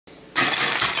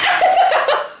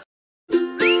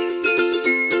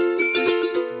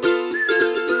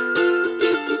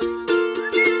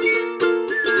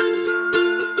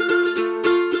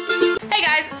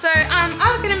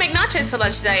Nachos for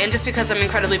lunch today, and just because I'm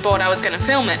incredibly bored, I was going to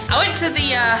film it. I went to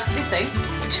the, this thing,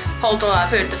 which holds all our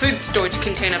food, the food storage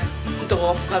container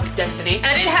door of destiny. And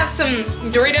I did have some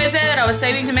Doritos there that I was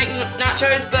saving to make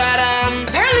nachos, but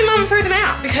apparently Mum threw them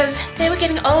out because they were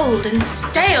getting old and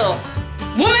stale.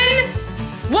 Woman!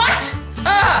 What?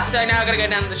 So now I gotta go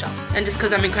down to the shops. And just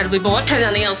because I'm incredibly bored, have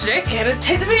nothing else to do, gotta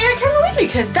take the video camera with me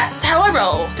because that's how I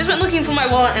roll. Just went looking for my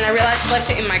wallet and I realized I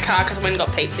left it in my car because I went and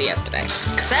got pizza yesterday.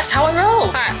 Because that's how I roll.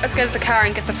 Alright, let's go to the car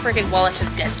and get the friggin' wallet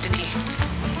of destiny.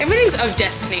 Everything's of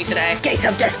destiny today. Gate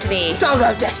of destiny. Dog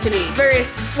of destiny.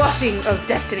 Various washing of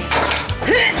destiny.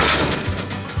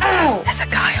 Ow! There's a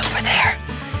guy over there.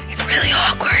 It's really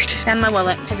awkward. And my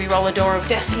wallet. Heavy roller door of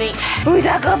destiny. Who's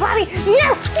that good buddy?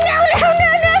 No!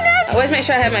 I always make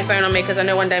sure I have my phone on me because I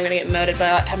know one day I'm gonna get murdered, but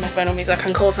I like to have my phone on me so I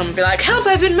can call someone and be like, help,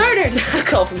 I've been murdered!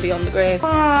 Call from beyond the grave.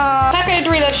 Packet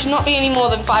of Doritos should not be any more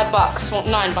than $5. Well,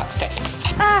 $9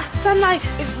 too. Ah, sunlight.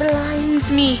 It blinds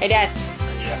me. Hey, Dad.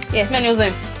 Yeah, manual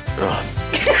zoom.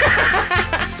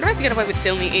 I don't know if you get away with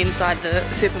filming inside the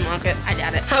supermarket. I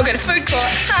doubt it. I'll go to food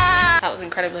court. That was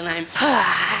incredibly lame.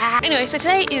 Anyway, so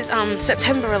today is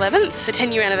September 11th, the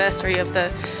 10-year anniversary of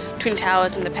the Twin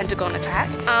Towers and the Pentagon attack.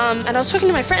 And I was talking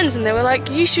to my friends and they were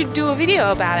like, you should do a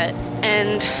video about it.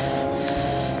 And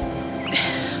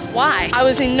why? I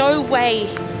was in no way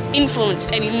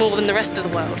influenced any more than the rest of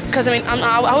the world. Because I mean,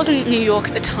 I was in New York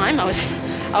at the time. I was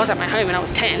at my home when I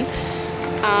was 10.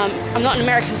 I'm not an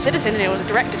American citizen, and it was a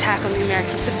direct attack on the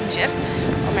American citizenship.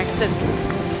 American citizen.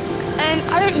 And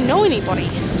I don't know anybody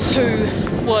who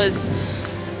was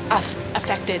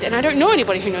affected, and I don't know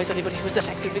anybody who knows anybody who was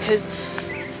affected because,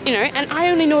 you know, and I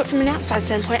only know it from an outside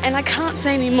standpoint, and I can't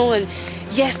say any more than,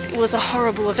 yes, it was a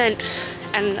horrible event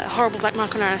and a horrible black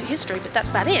mark on our history, but that's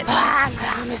about it. My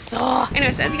arm is sore.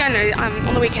 Anyway, so as you guys know,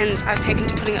 on the weekends I've taken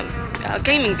to putting up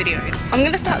gaming videos. I'm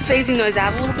going to start phasing those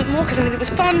out a little bit more because I mean it was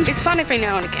fun. It's fun every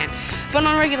now and again, but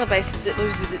on a regular basis it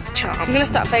loses its charm. I'm going to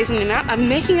start phasing them out. I'm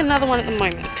making another one at the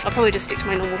moment. I'll probably just stick to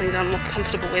my normal things that I'm more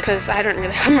comfortable with because I'm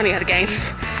running out of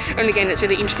games. The only game that's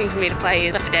really interesting for me to play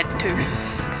is Left 4 Dead 2.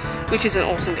 Which is an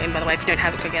awesome game, by the way. If you don't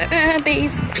have it, go get it.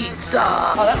 Bees. Pizza.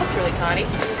 Oh, that looks really tiny.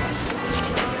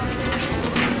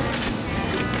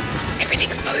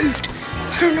 Everything's moved.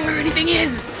 I don't know where anything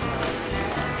is.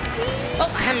 Well,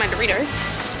 I have my Doritos.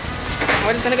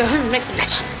 We're just gonna go home and make some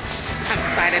nachos. I'm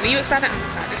excited. Are you excited? I'm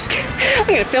excited. I'm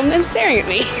gonna film them staring at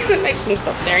me. It makes them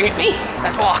stop staring at me.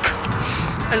 Let's walk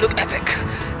and look epic.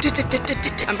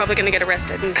 I'm probably gonna get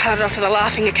arrested and carted off to the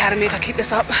Laughing Academy if I keep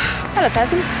this up. Hello,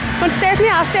 person. Want to stare at me?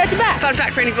 I'll stare at you back. Fun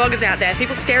fact for any vloggers out there: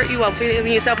 people stare at you while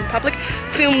filming yourself in public.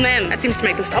 Film them. That seems to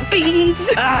make them stop.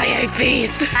 Bees. I hate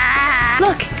bees.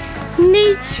 Look,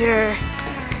 nature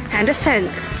and a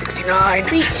fence. 69.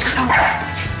 Reach. Oh.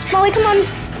 Molly, come on,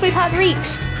 sweetheart.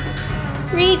 Reach.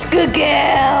 Reach. Good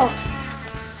girl.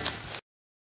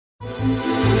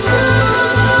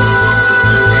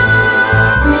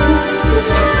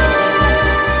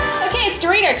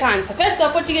 Dorito time. So first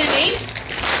off, what you're gonna need?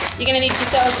 You're gonna need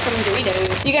yourself some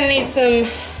Doritos. You're gonna need some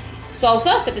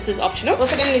salsa, but this is optional.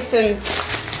 Also gonna need some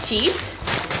cheese,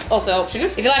 also optional.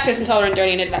 If you're lactose intolerant, don't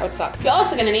eat it, that would suck. You're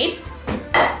also gonna need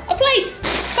a plate.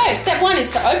 So step one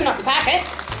is to open up the packet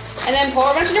and then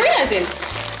pour a bunch of Doritos in.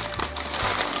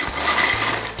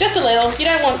 Just a little. You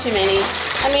don't want too many.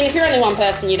 I mean, if you're only one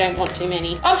person, you don't want too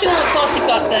many. Optional, of course, you've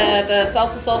got the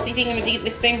salsa saucy thing. I'm gonna get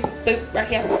this thing. Boop, right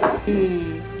here.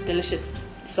 Mmm. Delicious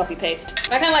sloppy paste.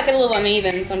 I kind of like it a little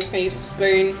uneven, so I'm just going to use a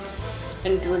spoon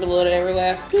and dribble it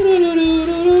everywhere.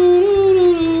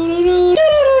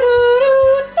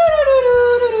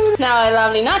 Now our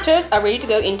lovely nachos are ready to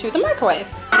go into the microwave.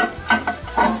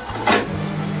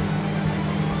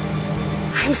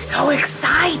 I'm so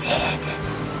excited!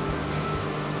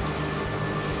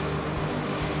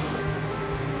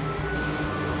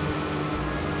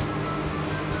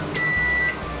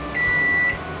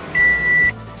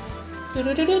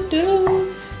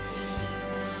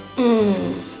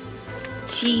 Mmm,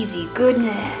 cheesy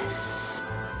goodness.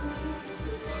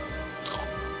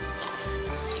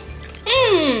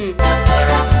 Mmm.